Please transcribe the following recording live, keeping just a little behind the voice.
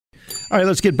All right,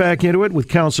 let's get back into it with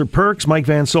Councillor Perks, Mike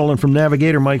Van Soelen from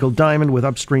Navigator, Michael Diamond with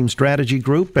UPSTREAM Strategy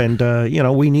Group. And,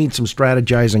 we need some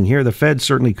strategizing here. The Fed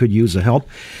certainly could use the help.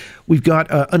 We've got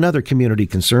another community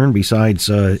concern besides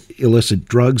illicit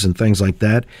drugs and things like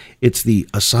that. It's the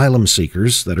asylum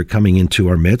seekers that are coming into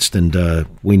our midst. And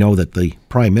we know that the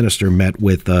Prime Minister met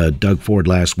with Doug Ford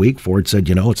last week. Ford said,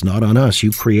 it's not on us.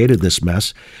 You created this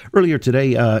mess. Earlier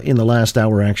today, in the last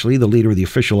hour, actually, the leader of the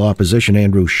official opposition,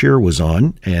 Andrew Scheer, was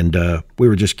on. And we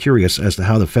were just curious as to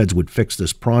how the feds would fix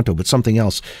this pronto. But something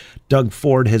else, Doug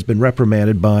Ford has been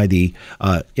reprimanded by the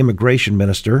immigration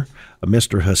minister,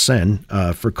 Mr. Hassan,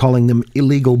 for calling them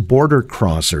illegal border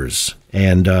crossers.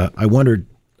 And I wondered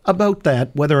about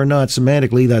that, whether or not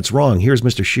semantically that's wrong. Here's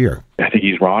Mr. Scheer. I think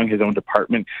he's wrong. His own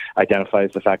department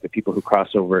identifies the fact that people who cross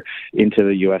over into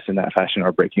the U.S. in that fashion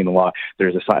are breaking the law.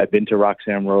 There's a sign. I've been to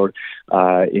Roxham Road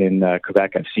in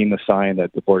Quebec. I've seen the sign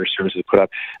that the Border Service has put up.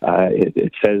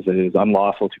 It says that it is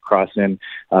unlawful to cross in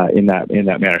that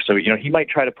manner. So, he might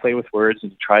try to play with words,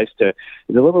 and he tries to.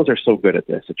 The Liberals are so good at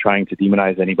this, at trying to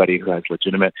demonize anybody who has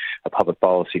legitimate public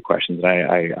policy questions. And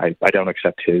I don't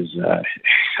accept his.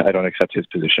 I don't accept his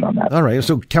position on that. All right.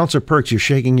 So, Councillor Perks, you're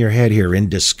shaking your head here in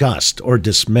disgust or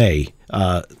dismay.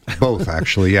 Both,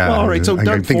 actually, yeah. Well, all right, so I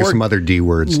can think of some other D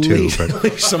words, too.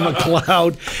 Lisa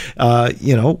MacLeod,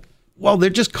 well, they're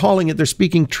just calling it, they're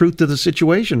speaking truth to the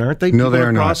situation, aren't they? No, they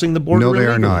are not. Crossing the border No, they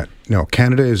are not. No,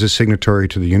 Canada is a signatory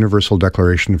to the Universal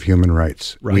Declaration of Human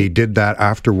Rights. Right. We did that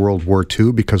after World War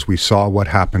II because we saw what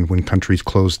happened when countries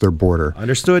closed their border.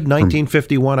 Understood.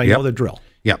 1951, I know the drill.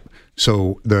 Yep.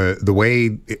 So the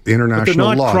way international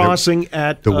law, law, crossing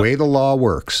at the way the law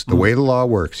works,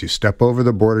 you step over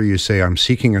the border, you say, I'm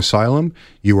seeking asylum,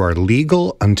 you are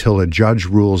legal until a judge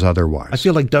rules otherwise. I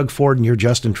feel like Doug Ford and you're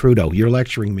Justin Trudeau. You're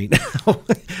lecturing me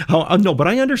now. No, but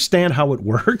I understand how it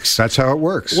works. That's how it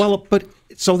works. Well, but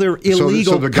so they're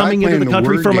illegal coming into the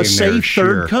country from a safe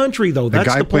third country, though.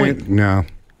 That's the point. No.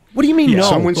 What do you mean, no?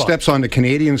 Someone steps onto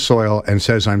Canadian soil and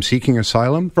says, I'm seeking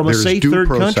asylum. From a safe third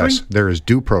country? There is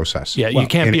due process. Yeah, you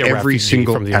can't be a refugee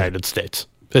from the United States.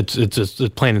 It's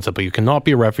just plain and simple. You cannot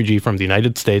be a refugee from the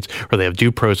United States where they have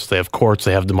due process, they have courts,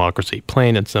 they have democracy.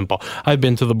 Plain and simple. I've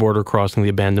been to the border crossing, the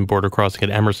abandoned border crossing at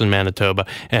Emerson, Manitoba,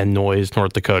 and Noyes,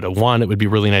 North Dakota. One, it would be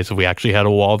really nice if we actually had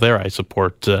a wall there. I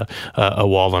support a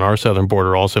wall on our southern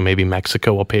border also. Maybe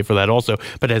Mexico will pay for that also.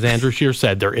 But as Andrew Scheer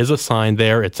said, there is a sign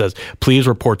there. It says, please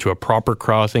report to a proper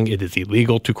crossing. It is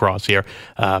illegal to cross here.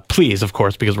 Please, of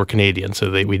course, because we're Canadian, so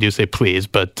we do say please,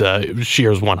 but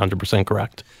Scheer is 100%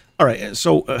 correct. All right,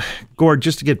 so, Gord,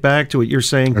 just to get back to it, you're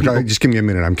saying... Just give me a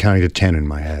minute. I'm counting to 10 in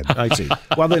my head. I see.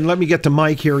 Well, then let me get to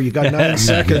Mike here. You got 9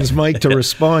 seconds, Mike, to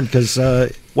respond, because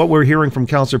what we're hearing from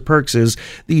Councillor Perks is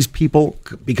these people,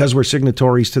 because we're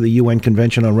signatories to the UN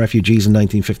Convention on Refugees in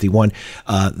 1951,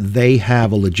 they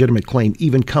have a legitimate claim,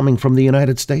 even coming from the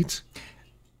United States?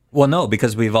 Well, no,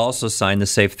 because we've also signed the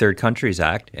Safe Third Countries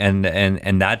Act, and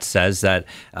that says that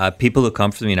people who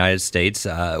come from the United States,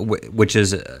 which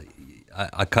is...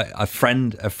 A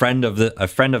friend of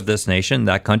this nation,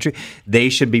 that country, they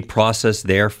should be processed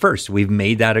there first. We've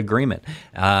made that agreement.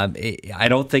 I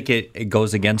don't think it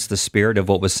goes against the spirit of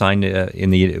what was signed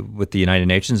with the United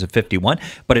Nations in 51.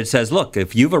 But it says, look,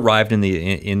 if you've arrived in the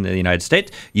United States,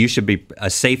 you should be a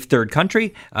safe third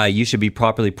country. You should be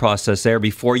properly processed there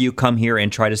before you come here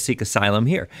and try to seek asylum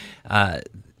here.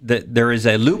 There is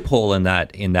a loophole in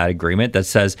that agreement that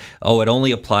says, it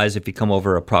only applies if you come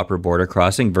over a proper border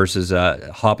crossing versus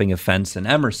hopping a fence in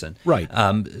Emerson. Right.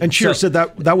 And Scheer said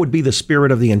that would be the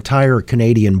spirit of the entire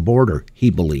Canadian border,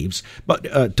 he believes.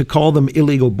 But to call them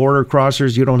illegal border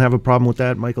crossers, you don't have a problem with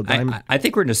that, Michael Diamond? I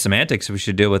think we're into semantics. We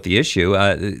should deal with the issue.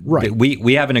 Right.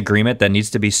 We have an agreement that needs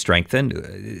to be strengthened.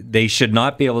 They should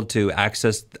not be able to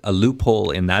access a loophole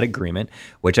in that agreement,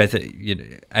 which I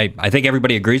think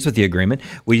everybody agrees with the agreement.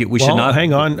 We should not.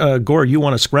 Hang on, Gord. You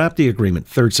want to scrap the agreement,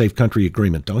 Third Safe Country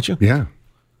Agreement, don't you? Yeah.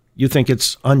 You think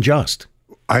it's unjust?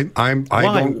 I don't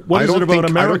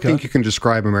think you can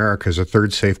describe America as a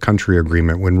third safe country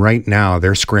agreement when right now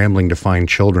they're scrambling to find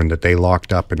children that they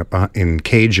locked up in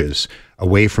cages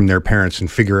away from their parents and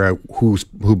figure out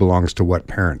who belongs to what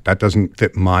parent. That doesn't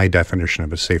fit my definition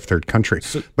of a safe third country.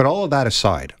 But all of that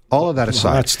aside,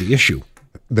 that's the issue.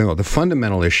 No, the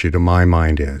fundamental issue to my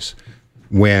mind is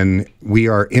when we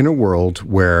are in a world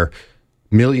where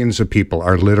millions of people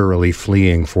are literally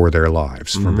fleeing for their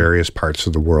lives from various parts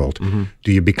of the world,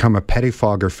 do you become a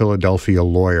pettifogger Philadelphia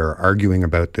lawyer arguing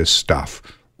about this stuff?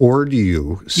 Or do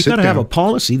you sit down? Got to have a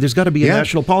policy. There's got to be a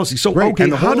national policy. So, right. okay,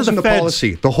 and the holes in the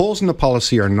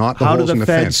policy are not the holes in the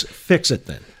fence. How do the feds fix it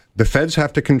then? The feds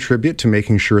have to contribute to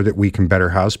making sure that we can better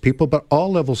house people, but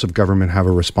all levels of government have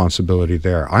a responsibility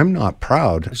there. I'm not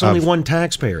proud. There's only one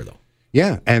taxpayer, though.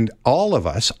 Yeah, and all of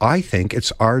us, I think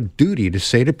it's our duty to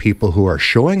say to people who are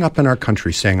showing up in our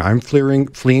country saying, I'm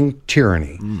fleeing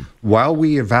tyranny, while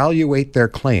we evaluate their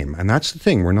claim. And that's the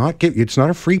thing. It's not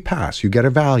a free pass. You get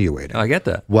evaluated. I get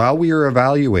that. While we are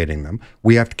evaluating them,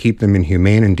 we have to keep them in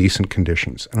humane and decent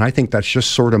conditions. And I think that's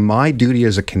just sort of my duty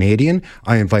as a Canadian.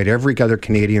 I invite every other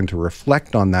Canadian to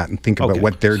reflect on that and think about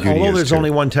what their duty is. Although there's only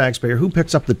one taxpayer, who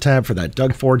picks up the tab for that?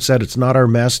 Doug Ford said it's not our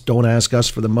mess. Don't ask us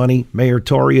for the money. Mayor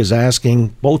Tory is asking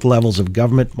both levels of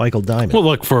government. Michael Diamond. Well,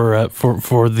 look, for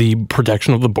the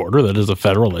protection of the border, that is a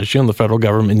federal issue, and the federal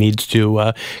government needs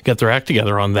to get their act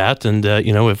together on that. And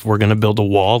if we're going to build a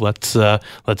wall, let's have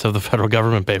the federal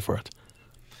government pay for it.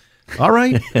 All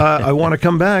right. I want to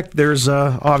come back. There's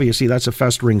obviously that's a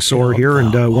festering sore here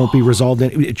and won't be resolved.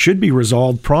 It should be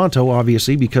resolved pronto,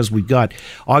 obviously, because we've got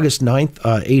August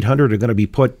 9th, 800 are going to be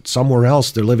put somewhere else.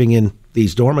 They're living in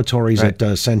these dormitories at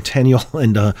Centennial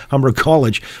and Humber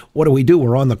College. What do?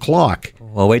 We're on the clock.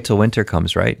 Well, wait till winter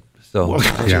comes, right? So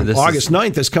August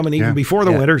 9th is coming even before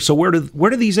the winter. So where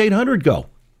do these 800 go?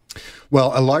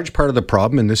 Well, a large part of the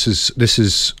problem, and this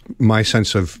is my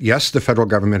sense of, yes, the federal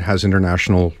government has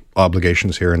international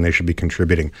obligations here and they should be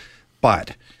contributing.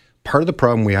 But part of the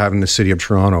problem we have in the city of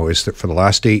Toronto is that for the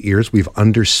last 8 years, we've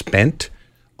underspent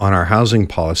on our housing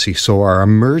policy. So our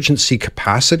emergency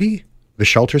capacity, the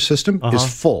shelter system,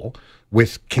 is full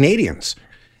with Canadians.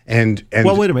 And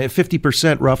well, wait a minute,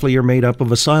 50% roughly are made up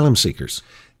of asylum seekers.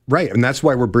 Right, and that's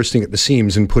why we're bursting at the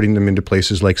seams and putting them into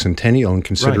places like Centennial and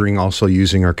considering also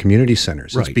using our community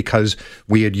centers. It's because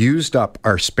we had used up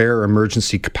our spare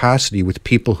emergency capacity with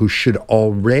people who should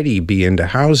already be into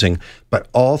housing, but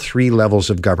all three levels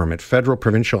of government, federal,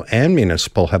 provincial, and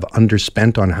municipal, have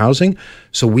underspent on housing,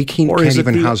 so we can't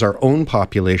even house our own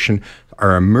population.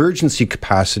 Our emergency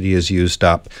capacity is used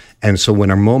up. And so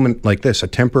when a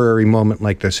temporary moment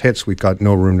like this hits, we've got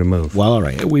no room to move. Well, all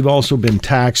right. We've also been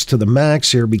taxed to the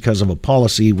max here because of a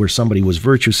policy where somebody was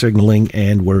virtue signaling,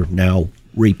 and we're now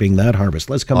reaping that harvest.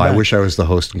 Let's come back. I wish I was the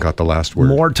host and got the last word.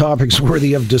 More topics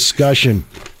worthy of discussion.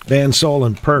 Van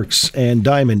Soelen, Perks, and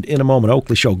Diamond in a moment.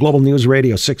 Oakley Show, Global News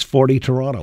Radio, 640 Toronto.